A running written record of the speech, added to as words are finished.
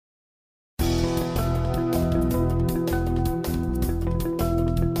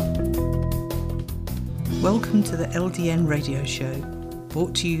Welcome to the LDN Radio Show,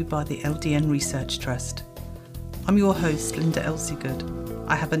 brought to you by the LDN Research Trust. I'm your host, Linda Elsiegood.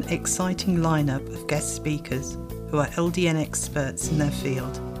 I have an exciting lineup of guest speakers who are LDN experts in their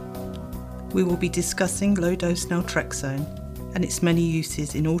field. We will be discussing low-dose naltrexone and its many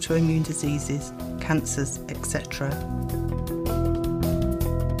uses in autoimmune diseases, cancers, etc.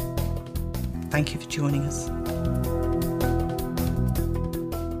 Thank you for joining us.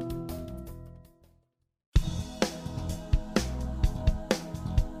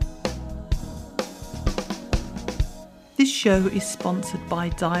 This show is sponsored by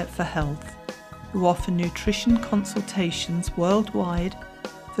Diet for Health, who offer nutrition consultations worldwide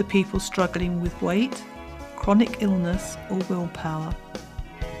for people struggling with weight, chronic illness or willpower.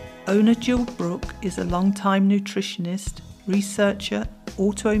 Owner Jill Brook is a long-time nutritionist, researcher,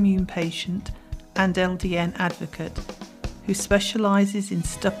 autoimmune patient and LDN advocate who specialises in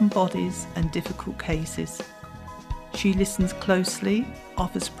stubborn bodies and difficult cases. She listens closely,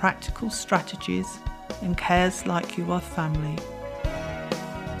 offers practical strategies and cares like you are family.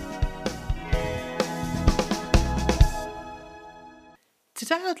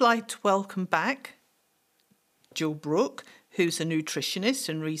 Today I'd like to welcome back Jill Brook, who's a nutritionist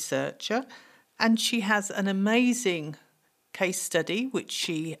and researcher, and she has an amazing case study which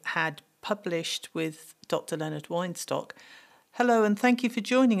she had published with Dr. Leonard Weinstock. Hello and thank you for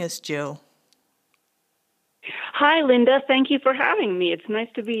joining us, Jill. Hi, Linda. Thank you for having me. It's nice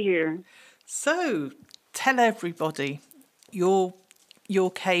to be here. So, tell everybody your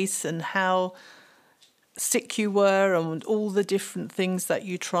case and how sick you were and all the different things that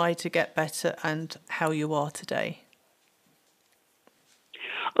you tried to get better and how you are today.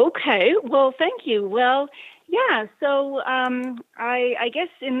 Okay. Well, thank you. Well, yeah. So I guess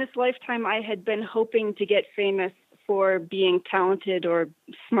in this lifetime I had been hoping to get famous for being talented or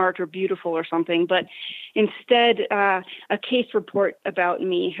smart or beautiful or something, but instead a case report about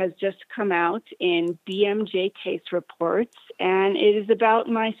me has just come out in BMJ Case Reports, and it is about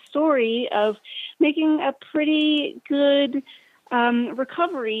my story of making a pretty good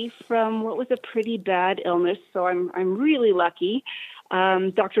recovery from what was a pretty bad illness. So I'm really lucky.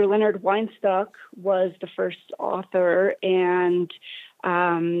 Dr. Leonard Weinstock was the first author, and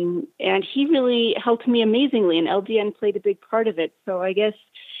he really helped me amazingly, and LDN played a big part of it. So I guess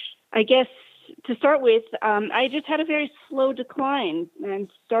to start with, I just had a very slow decline, and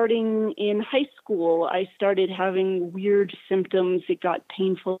starting in high school, I started having weird symptoms. It got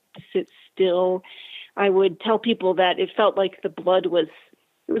painful to sit still. I would tell people that it felt like the blood was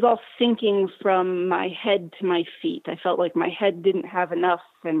all sinking from my head to my feet. I felt like my head didn't have enough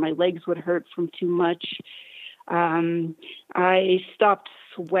and my legs would hurt from too much. I stopped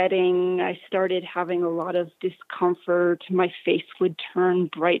sweating. I started having a lot of discomfort. My face would turn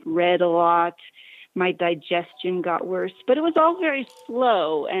bright red a lot. My digestion got worse, but it was all very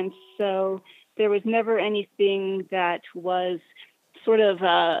slow. And so there was never anything that was sort of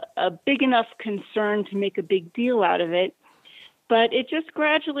a big enough concern to make a big deal out of it. But it just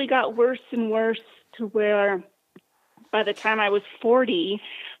gradually got worse and worse to where by the time I was 40,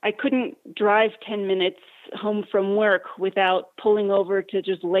 I couldn't drive 10 minutes home from work without pulling over to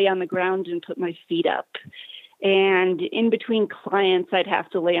just lay on the ground and put my feet up. And in between clients, I'd have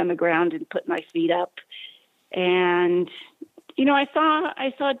to lay on the ground and put my feet up. And, you know, I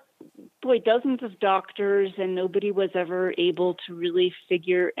saw dozens of doctors, and nobody was ever able to really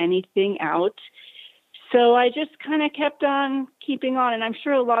figure anything out. So I just kind of kept on keeping on. And I'm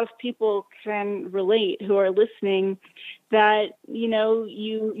sure a lot of people can relate who are listening that, you know,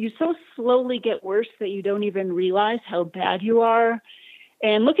 you so slowly get worse that you don't even realize how bad you are.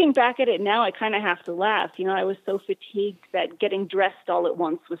 And looking back at it now, I kind of have to laugh. You know, I was so fatigued that getting dressed all at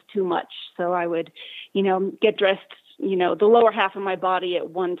once was too much. So I would, you know, get dressed, you know, the lower half of my body at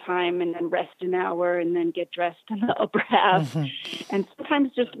one time and then rest an hour and then get dressed in the upper half. And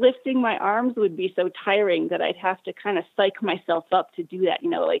sometimes just lifting my arms would be so tiring that I'd have to kind of psych myself up to do that, you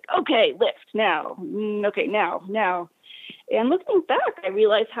know, like, okay, lift now. Okay, now. And looking back, I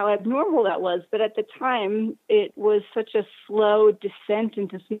realized how abnormal that was. But at the time, it was such a slow descent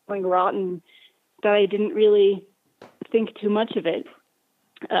into feeling rotten that I didn't really think too much of it.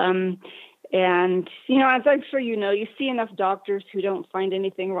 And, you know, as I'm sure you know, you see enough doctors who don't find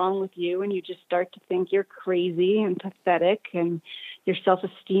anything wrong with you, and you just start to think you're crazy and pathetic, and your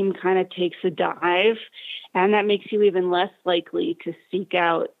self-esteem kind of takes a dive, and that makes you even less likely to seek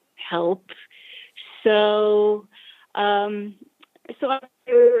out help. So after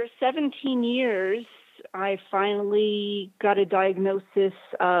 17 years, I finally got a diagnosis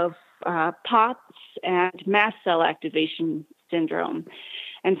of POTS and mast cell activation syndrome.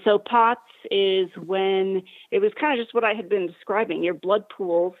 And so POTS is when it was kind of just what I had been describing. Your blood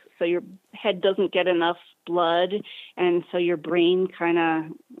pools, so your head doesn't get enough blood, and so your brain kind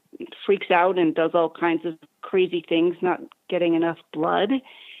of freaks out and does all kinds of crazy things, not getting enough blood.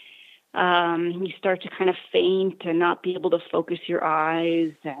 You start to kind of faint and not be able to focus your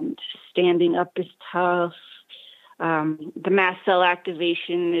eyes, and standing up is tough. The mast cell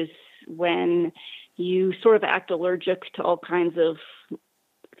activation is when you sort of act allergic to all kinds of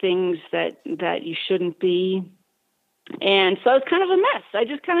things that you shouldn't be. And so it's kind of a mess. I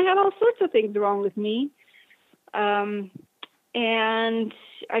just kind of had all sorts of things wrong with me. And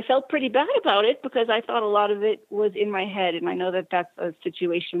I felt pretty bad about it because I thought a lot of it was in my head. And I know that that's a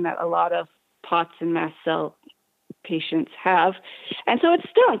situation that a lot of POTS and mast cell patients have. And so it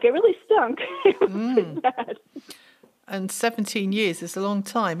stunk. It really stunk. It was pretty bad. And 17 years is a long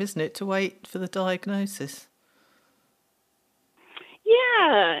time, isn't it, to wait for the diagnosis?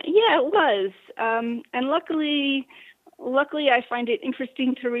 Yeah, it was. And luckily, I find it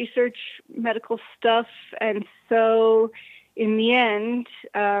interesting to research medical stuff. And so in the end,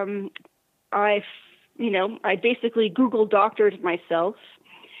 I basically Google doctored myself,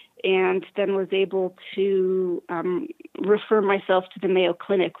 and then was able to refer myself to the Mayo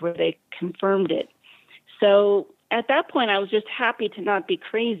Clinic, where they confirmed it. So at that point, I was just happy to not be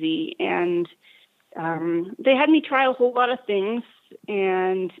crazy. And they had me try a whole lot of things,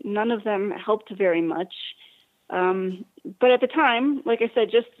 and none of them helped very much. But at the time, like I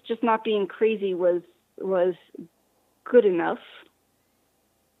said, just not being crazy was good enough.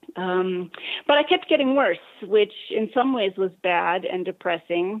 But I kept getting worse, which in some ways was bad and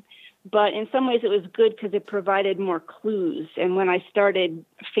depressing. But in some ways it was good because it provided more clues. And when I started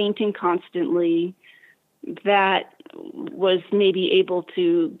fainting constantly, that was maybe able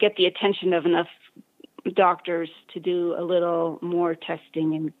to get the attention of enough doctors to do a little more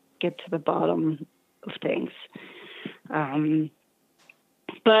testing and get to the bottom of things.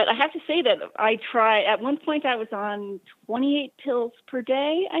 But I have to say that at one point I was on 28 pills per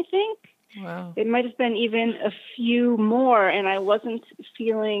day, I think. Wow. It might have been even a few more, and I wasn't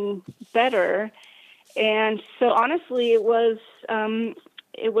feeling better. And so honestly, it was attending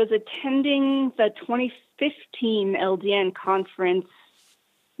the 2015 LDN conference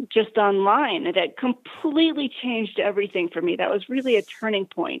just online that completely changed everything for me. That was really a turning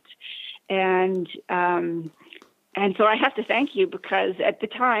point. And so I have to thank you, because at the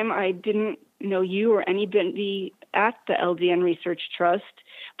time I didn't know you or anybody at the LDN Research Trust,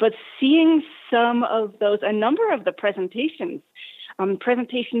 but seeing a number of the presentations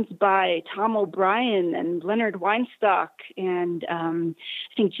by Tom O'Brien and Leonard Weinstock and I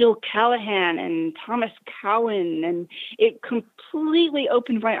think Jill Callahan and Thomas Cowan, and it completely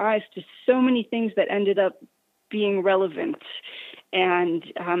opened my eyes to so many things that ended up being relevant. And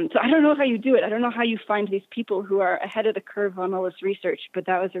so I don't know how you do it. I don't know how you find these people who are ahead of the curve on all this research, but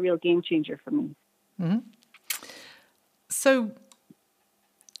that was a real game changer for me. Mm-hmm. So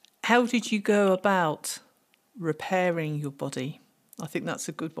how did you go about repairing your body? I think that's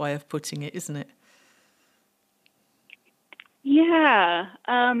a good way of putting it, isn't it? Yeah.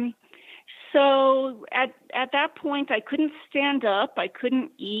 So at that point, I couldn't stand up. I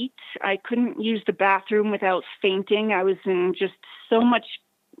couldn't eat. I couldn't use the bathroom without fainting. I was in just so much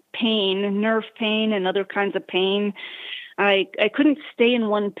pain, nerve pain and other kinds of pain. I couldn't stay in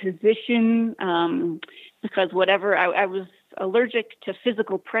one position because I was allergic to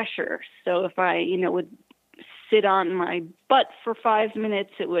physical pressure. So if I, would sit on my butt for 5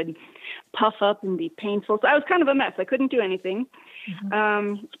 minutes, it would puff up and be painful. So I was kind of a mess. I couldn't do anything.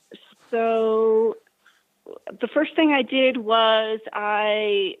 Mm-hmm. So the first thing I did was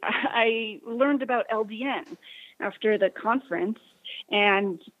I learned about LDN after the conference.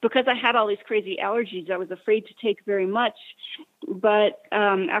 And because I had all these crazy allergies, I was afraid to take very much. But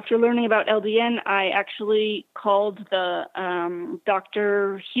after learning about LDN, I actually called the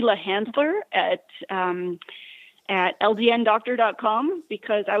Dr. Gila Handler at LDNdoctor.com,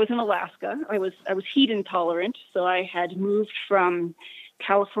 because I was in Alaska. I was heat intolerant, so I had moved from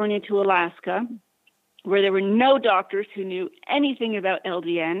California to Alaska, where there were no doctors who knew anything about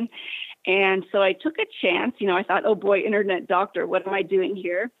LDN. And so I took a chance. I thought, oh boy, internet doctor, what am I doing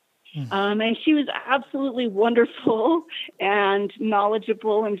here? And she was absolutely wonderful and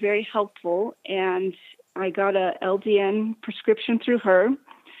knowledgeable and very helpful. And I got a LDN prescription through her.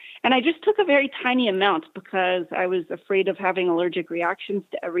 And I just took a very tiny amount because I was afraid of having allergic reactions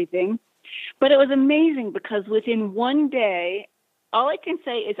to everything. But it was amazing because within one day, all I can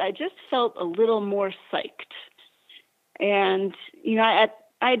say is I just felt a little more psyched. And,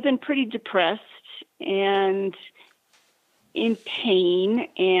 I had been pretty depressed, and in pain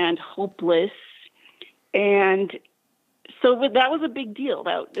and hopeless. And so that was a big deal.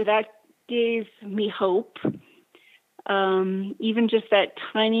 That gave me hope. Even just that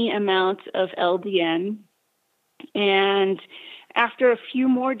tiny amount of LDN. And after a few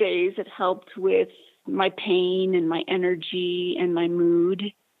more days, it helped with my pain and my energy and my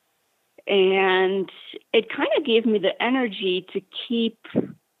mood. And it kind of gave me the energy to keep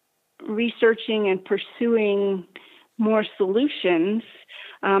researching and pursuing more solutions.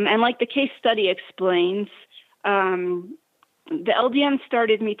 And like the case study explains, the LDN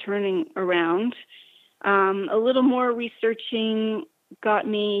started me turning around. A little more researching got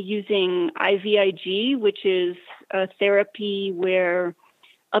me using IVIG, which is a therapy where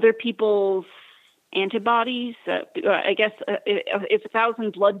other people's antibodies, I guess if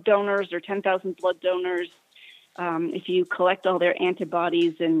 1,000 blood donors or 10,000 blood donors, if you collect all their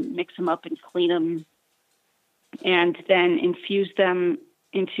antibodies and mix them up and clean them and then infuse them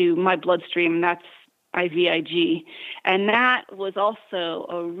into my bloodstream, that's IVIG. And that was also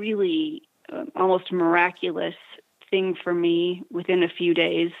a really almost miraculous thing for me within a few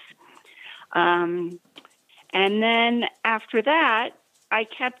days. And then after that, I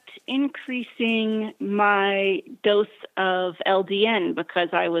kept increasing my dose of LDN because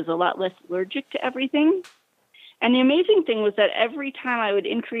I was a lot less allergic to everything. And the amazing thing was that every time I would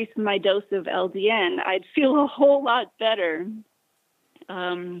increase my dose of LDN, I'd feel a whole lot better.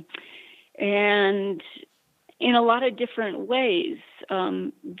 And in a lot of different ways,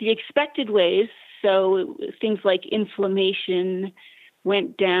 the expected ways. So things like inflammation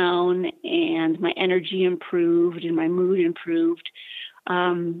went down and my energy improved and my mood improved.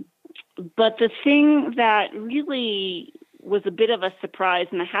 But the thing that really was a bit of a surprise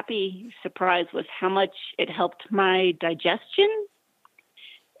and a happy surprise was how much it helped my digestion.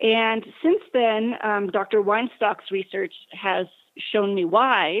 And since then, Dr. Weinstock's research has shown me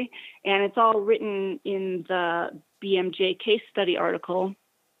why, and it's all written in the BMJ case study article.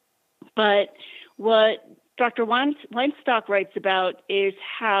 But what Dr. Weinstock writes about is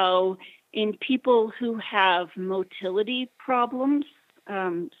how in people who have motility problems,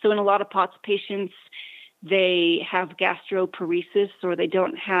 so in a lot of POTS patients, they have gastroparesis or they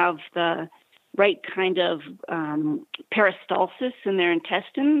don't have the right kind of peristalsis in their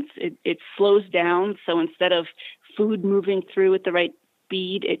intestines. It slows down. So instead of food moving through at the right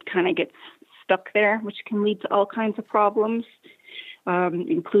speed, it kind of gets stuck there, which can lead to all kinds of problems,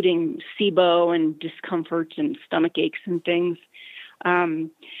 including SIBO and discomfort and stomach aches and things.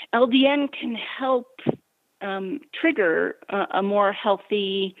 LDN can help trigger a more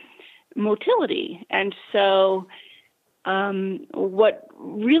healthy motility. And so what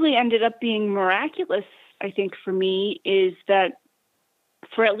really ended up being miraculous, I think, for me is that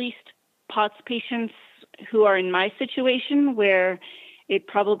for at least POTS patients who are in my situation where it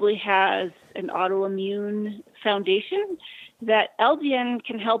probably has an autoimmune foundation, that LDN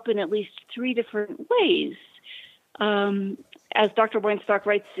can help in at least 3 different ways. As Dr. Weinstock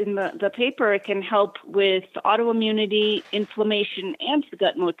writes in the paper, it can help with autoimmunity, inflammation, and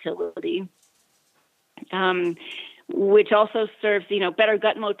gut motility, which also serves, better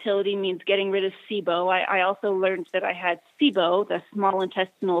gut motility means getting rid of SIBO. I also learned that I had SIBO, the small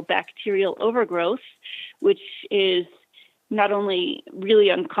intestinal bacterial overgrowth, which is not only really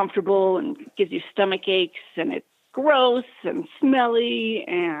uncomfortable and gives you stomach aches, and it's gross and smelly,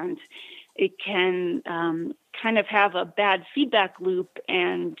 and it can kind of have a bad feedback loop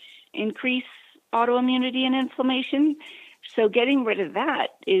and increase autoimmunity and inflammation. So getting rid of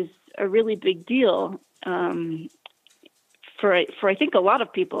that is a really big deal for I think a lot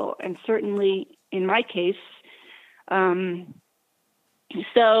of people, and certainly in my case. So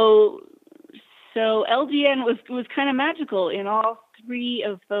LDN was kind of magical in all 3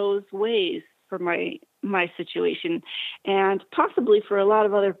 of those ways for my situation, and possibly for a lot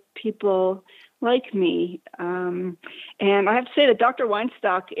of other people like me. And I have to say that Dr.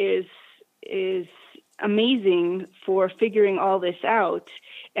 Weinstock is amazing for figuring all this out.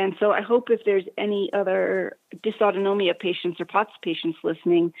 And so I hope if there's any other dysautonomia patients or POTS patients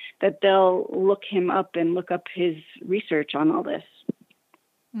listening, that they'll look him up and look up his research on all this.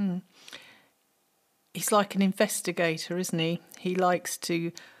 Mm. He's like an investigator, isn't he? He likes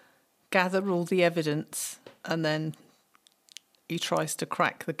to gather all the evidence and then he tries to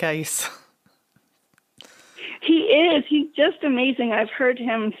crack the case. He is. He's just amazing. I've heard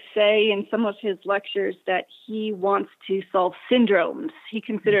him say in some of his lectures that he wants to solve syndromes. He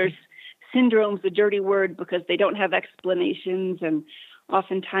considers syndromes a dirty word because they don't have explanations, and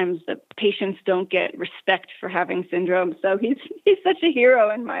oftentimes the patients don't get respect for having syndromes. So he's such a hero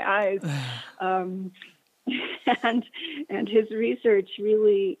in my eyes. and his research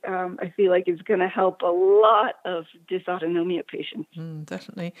really, I feel like, is going to help a lot of dysautonomia patients.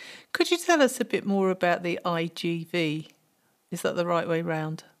 Definitely. Could you tell us a bit more about the IGV? Is that the right way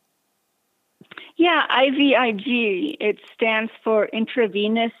round? Yeah, IVIG. It stands for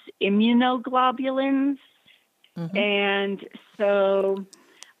intravenous immunoglobulins. And so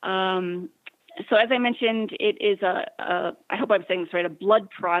as I mentioned, it is I hope I'm saying this right, a blood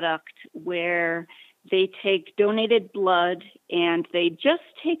product where they take donated blood and they just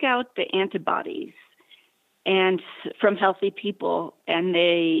take out the antibodies and from healthy people, and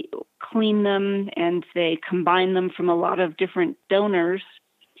they clean them and they combine them from a lot of different donors.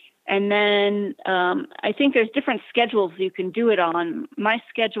 And then I think there's different schedules you can do it on. My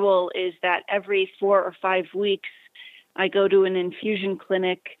schedule is that every 4 or 5 weeks, I go to an infusion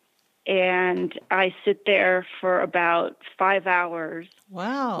clinic and I sit there for about 5 hours.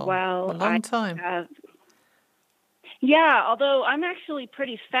 Wow, while a long time. Yeah, although I'm actually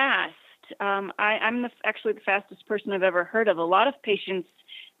pretty fast. I'm actually the fastest person I've ever heard of. A lot of patients,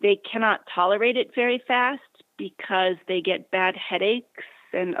 they cannot tolerate it very fast because they get bad headaches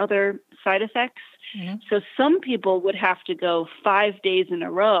and other side effects. So some people would have to go 5 days in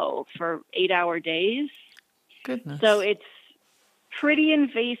a row for 8-hour days. Goodness. So it's pretty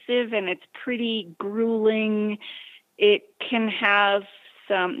invasive and it's pretty grueling. It can have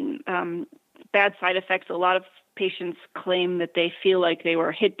some bad side effects. A lot of patients claim that they feel like they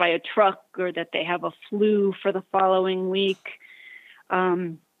were hit by a truck or that they have a flu for the following week.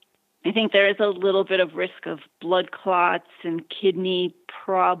 I think there is a little bit of risk of blood clots and kidney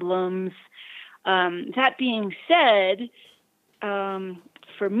problems. That being said,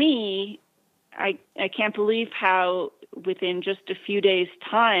 for me, I can't believe how within just a few days'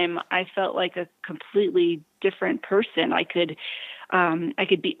 time, I felt like a completely different person. I could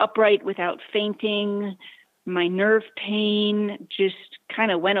be upright without fainting. My nerve pain just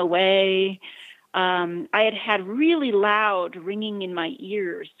kind of went away. I had really loud ringing in my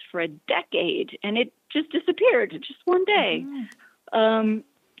ears for a decade, and it just disappeared just one day. And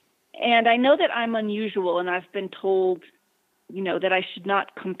I know that I'm unusual, and I've been told, that I should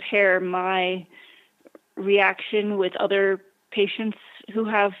not compare my reaction with other patients who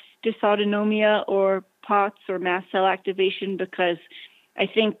have dysautonomia or POTS or mast cell activation, because I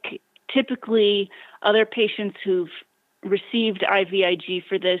think typically other patients who've received IVIG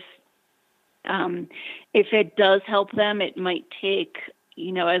for this, if it does help them, it might take,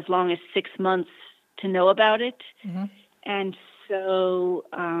 as long as 6 months to know about it. And so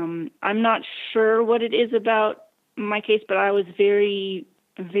I'm not sure what it is about my case, but I was very,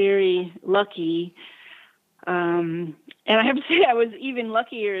 very lucky. And I have to say I was even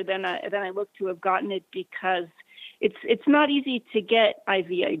luckier than I look to have gotten it, because it's not easy to get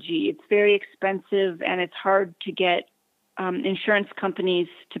IVIG. It's very expensive, and it's hard to get insurance companies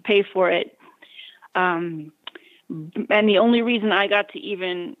to pay for it. And the only reason I got to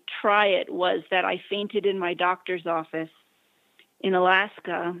even try it was that I fainted in my doctor's office in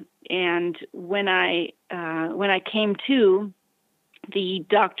Alaska, and when I came to, the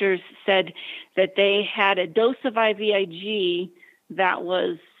doctors said that they had a dose of IVIG that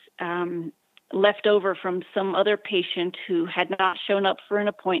was left over from some other patient who had not shown up for an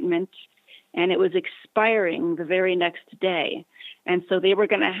appointment, and it was expiring the very next day. And so they were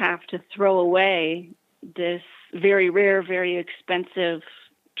going to have to throw away this very rare, very expensive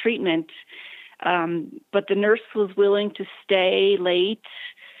treatment. But the nurse was willing to stay late.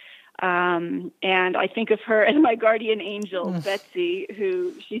 And I think of her as my guardian angel, Betsy,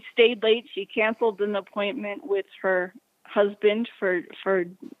 who she stayed late. She canceled an appointment with her husband for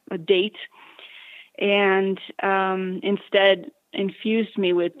a date, and instead infused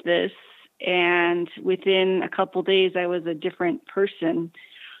me with this. And within a couple days, I was a different person.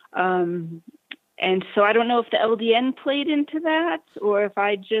 And so I don't know if the LDN played into that, or if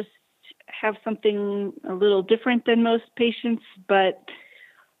I just have something a little different than most patients, but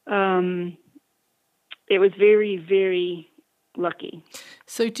it was very, very lucky.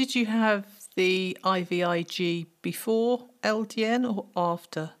 So did you have the IVIG before LDN or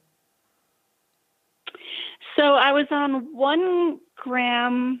after? So I was on 1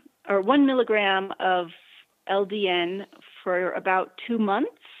 gram or 1 milligram of LDN for about 2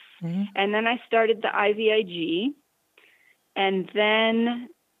 months. And then I started the IVIG, and then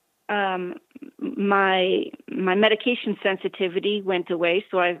my medication sensitivity went away.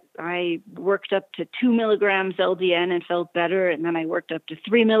 So I worked up to 2 milligrams LDN and felt better. And then I worked up to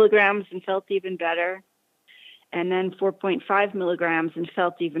 3 milligrams and felt even better. And then 4.5 milligrams and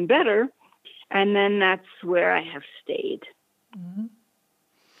felt even better. And then that's where I have stayed.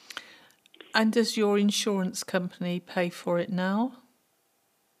 And does your insurance company pay for it now?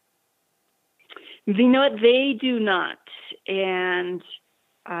 You know what? They do not. And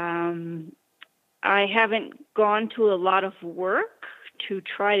I haven't gone to a lot of work to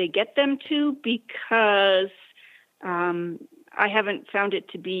try to get them to, because I haven't found it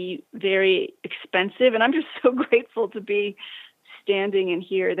to be very expensive. And I'm just so grateful to be standing in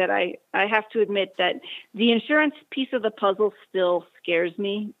here that I have to admit that the insurance piece of the puzzle still scares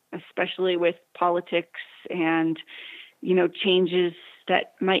me, especially with politics and, changes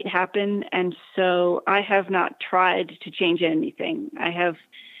that might happen. And so I have not tried to change anything. I have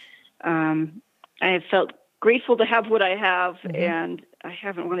felt grateful to have what I have, and I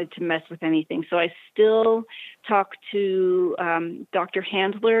haven't wanted to mess with anything. So I still talk to Dr.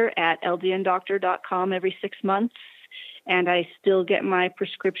 Handler at ldndoctor.com every 6 months, and I still get my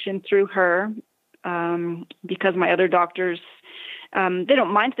prescription through her because my other doctors, they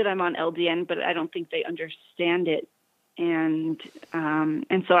don't mind that I'm on LDN, but I don't think they understand it. And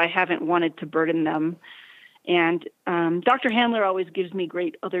so I haven't wanted to burden them. And Dr. Handler always gives me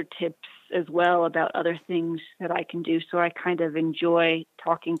great other tips as well about other things that I can do. So I kind of enjoy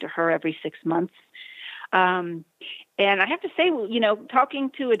talking to her every 6 months. And I have to say, talking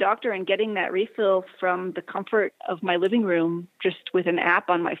to a doctor and getting that refill from the comfort of my living room, just with an app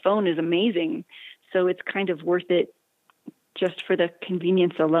on my phone, is amazing. So it's kind of worth it just for the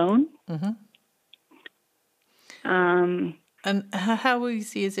convenience alone. Mm-hmm. And how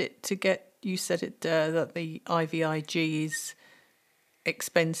easy is it to get? You said it that the IVIG is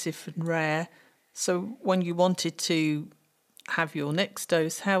expensive and rare. So when you wanted to have your next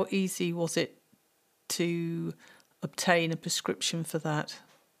dose, how easy was it to obtain a prescription for that?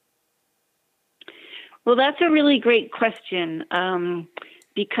 Well, that's a really great question,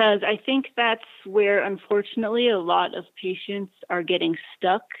 because I think that's where, unfortunately, a lot of patients are getting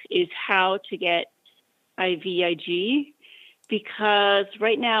stuck, is how to get IVIG. Because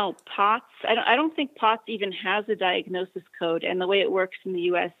right now, POTS, I don't think POTS even has a diagnosis code. And the way it works in the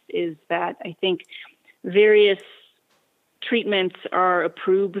U.S. is that I think various treatments are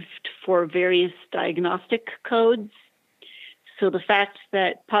approved for various diagnostic codes. So the fact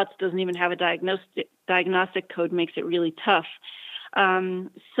that POTS doesn't even have a diagnostic code makes it really tough.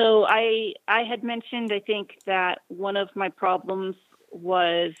 So I had mentioned, I think, that one of my problems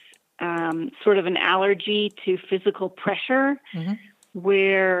was sort of an allergy to physical pressure,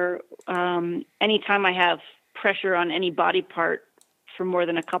 where anytime I have pressure on any body part for more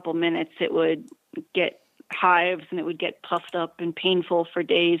than a couple minutes, it would get hives and it would get puffed up and painful for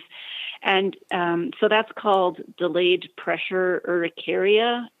days. And so that's called delayed pressure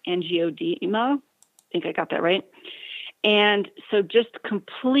urticaria angioedema. I think I got that right. And so just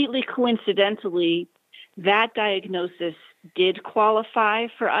completely coincidentally, that diagnosis did qualify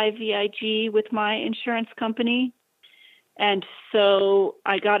for IVIG with my insurance company. And so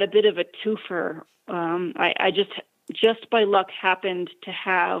I got a bit of a twofer. I just by luck happened to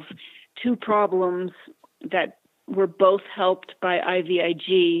have two problems that were both helped by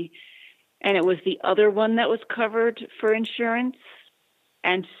IVIG, and it was the other one that was covered for insurance.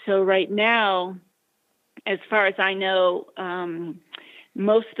 And so right now, as far as I know,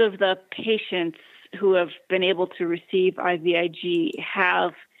 most of the patients who have been able to receive IVIG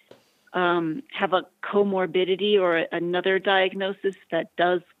have a comorbidity or another diagnosis that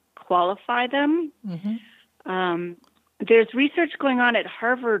does qualify them. There's research going on at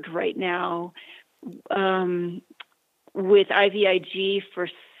Harvard right now with IVIG for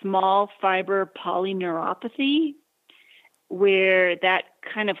small fiber polyneuropathy, where that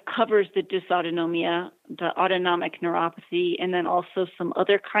kind of covers the dysautonomia, the autonomic neuropathy, and then also some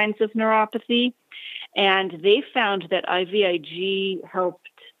other kinds of neuropathy. And they found that IVIG helped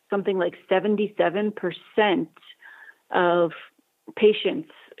something like 77% of patients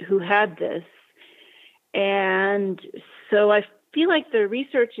who had this. And so I feel like the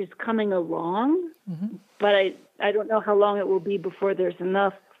research is coming along, but I don't know how long it will be before there's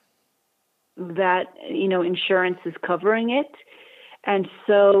enough that, insurance is covering it. And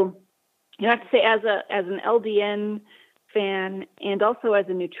so you have to say, as an LDN fan and also as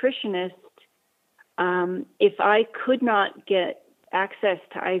a nutritionist, if I could not get access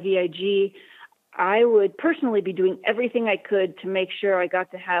to IVIG, I would personally be doing everything I could to make sure I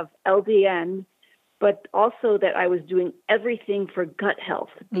got to have LDN, but also that I was doing everything for gut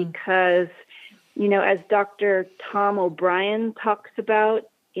health, because, as Dr. Tom O'Brien talks about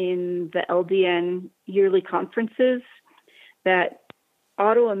in the LDN yearly conferences, that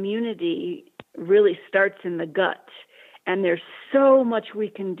autoimmunity really starts in the gut. And there's so much we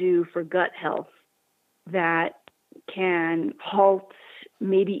can do for gut health that can halt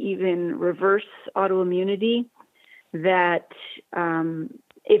maybe even reverse autoimmunity, that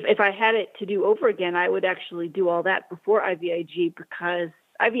if I had it to do over again, I would actually do all that before IVIG, because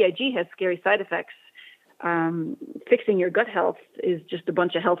IVIG has scary side effects. Fixing your gut health is just a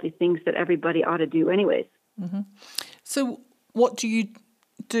bunch of healthy things that everybody ought to do anyways. Mm-hmm. So what do you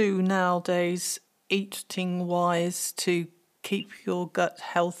do nowadays, eating-wise, to keep your gut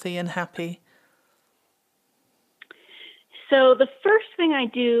healthy and happy? So the first thing I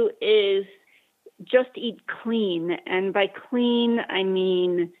do is just eat clean. And by clean, I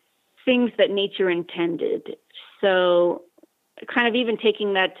mean things that nature intended. So kind of even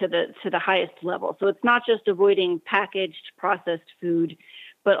taking that to the highest level. So it's not just avoiding packaged processed food,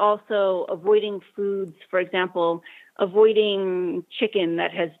 but also avoiding foods, for example, avoiding chicken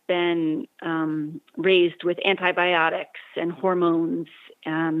that has been raised with antibiotics and hormones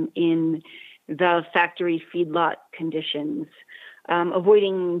in the factory feedlot conditions,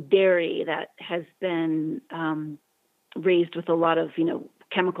 avoiding dairy that has been raised with a lot of,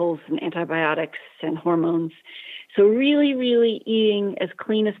 chemicals and antibiotics and hormones. So really, really eating as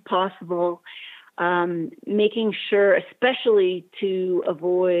clean as possible, making sure, especially to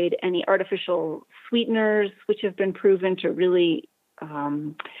avoid any artificial sweeteners, which have been proven to really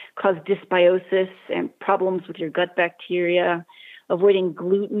cause dysbiosis and problems with your gut bacteria, avoiding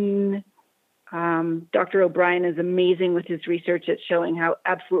gluten. Dr. O'Brien is amazing with his research at showing how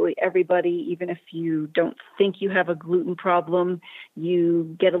absolutely everybody, even if you don't think you have a gluten problem,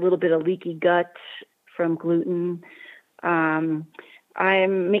 you get a little bit of leaky gut from gluten. I'm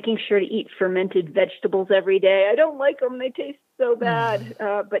making sure to eat fermented vegetables every day. I don't like them. They taste so bad.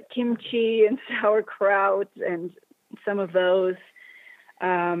 But kimchi and sauerkraut and some of those.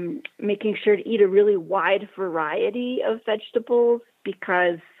 Making sure to eat a really wide variety of vegetables,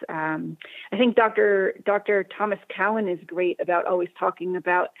 because I think Dr. Thomas Cowan is great about always talking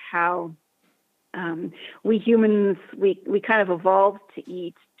about how we humans, we kind of evolved to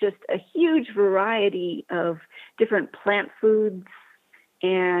eat just a huge variety of different plant foods.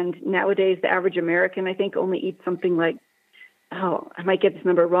 And nowadays, the average American, I think, only eats something like, I might get this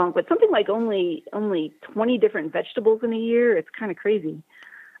number wrong, but something like only 20 different vegetables in a year. It's kind of crazy.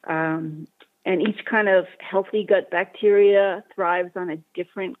 And each kind of healthy gut bacteria thrives on a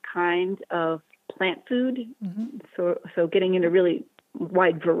different kind of plant food. Mm-hmm. So getting into really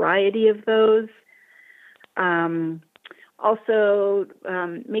wide variety of those. Also,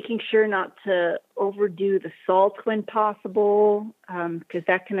 making sure not to overdo the salt when possible, because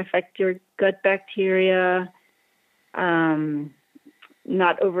that can affect your gut bacteria.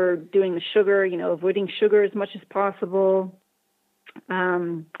 Not overdoing the sugar, avoiding sugar as much as possible.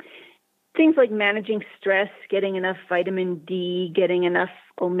 Things like managing stress, getting enough vitamin D, getting enough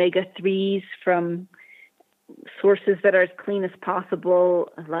omega-3s from sources that are as clean as possible,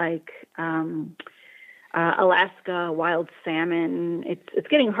 like Alaska wild salmon. It's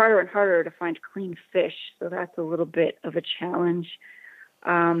getting harder and harder to find clean fish, so that's a little bit of a challenge.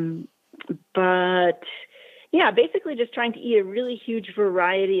 But yeah, basically just trying to eat a really huge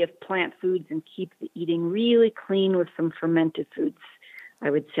variety of plant foods and keep the eating really clean with some fermented foods, I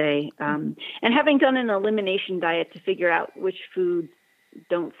would say. And having done an elimination diet to figure out which foods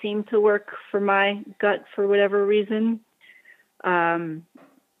don't seem to work for my gut for whatever reason,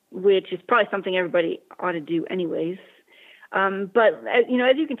 which is probably something everybody ought to do anyways. But, as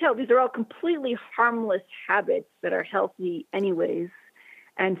you can tell, these are all completely harmless habits that are healthy anyways.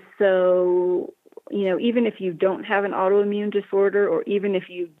 And so, even if you don't have an autoimmune disorder, or even if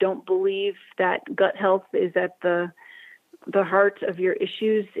you don't believe that gut health is at the heart of your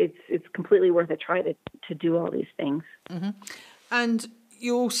issues, it's completely worth a try to do all these things. Mm-hmm. And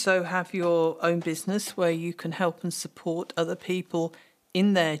you also have your own business where you can help and support other people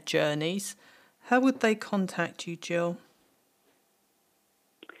in their journeys. How would they contact you, Jill?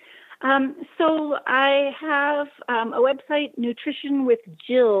 So I have a website, Nutrition with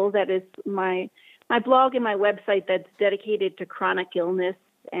Jill, that is my blog and my website that's dedicated to chronic illness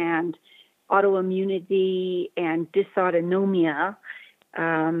and autoimmunity and dysautonomia.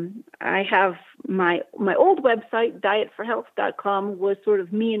 I have my old website, dietforhealth.com, was sort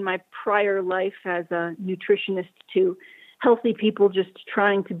of me in my prior life as a nutritionist to healthy people just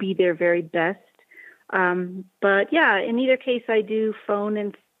trying to be their very best. But yeah, in either case, I do phone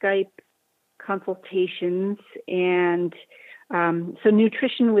and Skype consultations. And so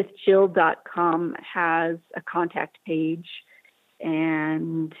nutritionwithjill.com has a contact page,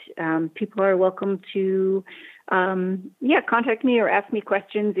 and people are welcome to contact me or ask me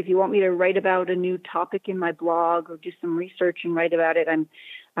questions. If you want me to write about a new topic in my blog or do some research and write about it,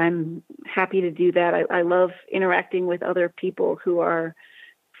 I'm happy to do that. I love interacting with other people who are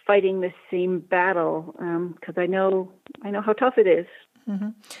fighting the same battle, because I know how tough it is.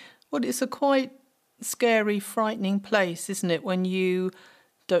 Mm-hmm. Well, it's a quite scary, frightening place, isn't it, when you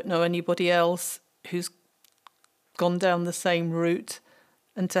don't know anybody else who's gone down the same route,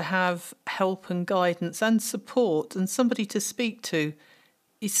 and to have help and guidance and support and somebody to speak to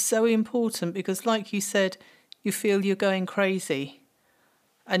is so important, because like you said, you feel you're going crazy.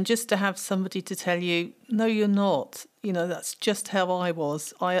 And just to have somebody to tell you, no, you're not, that's just how I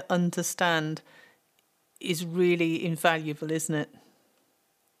was, I understand, is really invaluable, isn't it?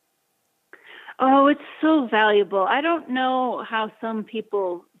 Oh, it's so valuable. I don't know how some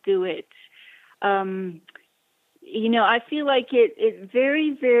people do it. I feel like it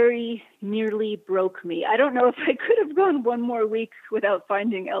very, very nearly broke me. I don't know if I could have gone one more week without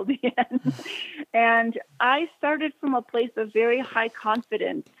finding LDN. And I started from a place of very high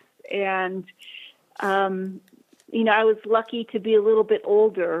confidence. And, I was lucky to be a little bit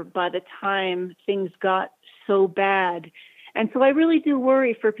older by the time things got so bad. And so I really do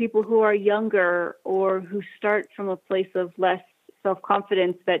worry for people who are younger or who start from a place of less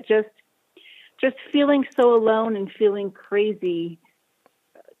self-confidence, that just feeling so alone and feeling crazy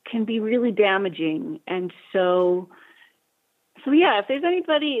can be really damaging. And so yeah, if there's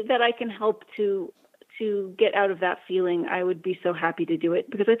anybody that I can help to get out of that feeling, I would be so happy to do it,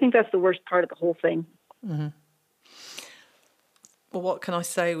 because I think that's the worst part of the whole thing. Mm-hmm. Well, what can I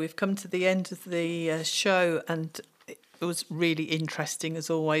say? We've come to the end of the show, and it was really interesting as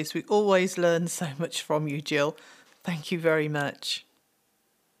always. We always learn so much from you, Jill. Thank you very much.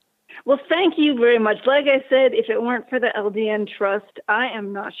 Well, thank you very much. Like I said, if it weren't for the LDN Trust, I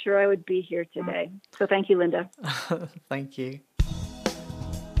am not sure I would be here today. So thank you, Linda. Thank you.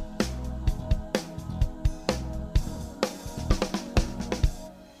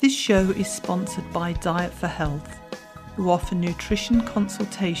 This show is sponsored by Diet for Health, who offer nutrition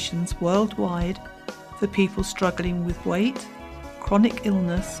consultations worldwide for people struggling with weight, chronic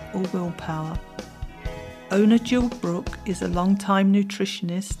illness or willpower. Owner Jill Brook is a long-time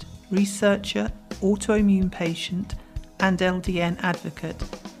nutritionist, researcher, autoimmune patient and LDN advocate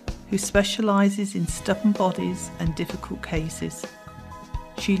who specialises in stubborn bodies and difficult cases.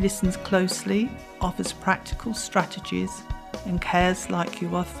 She listens closely, offers practical strategies and cares like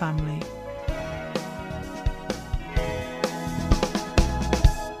you are family.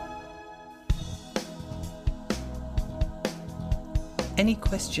 Any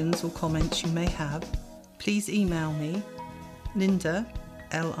questions or comments you may have, please email me, Linda,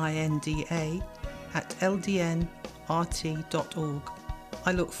 Linda, at ldnrt.org.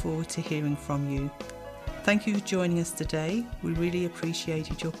 I look forward to hearing from you. Thank you for joining us today. We really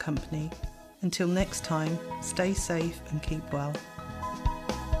appreciated your company. Until next time, stay safe and keep well.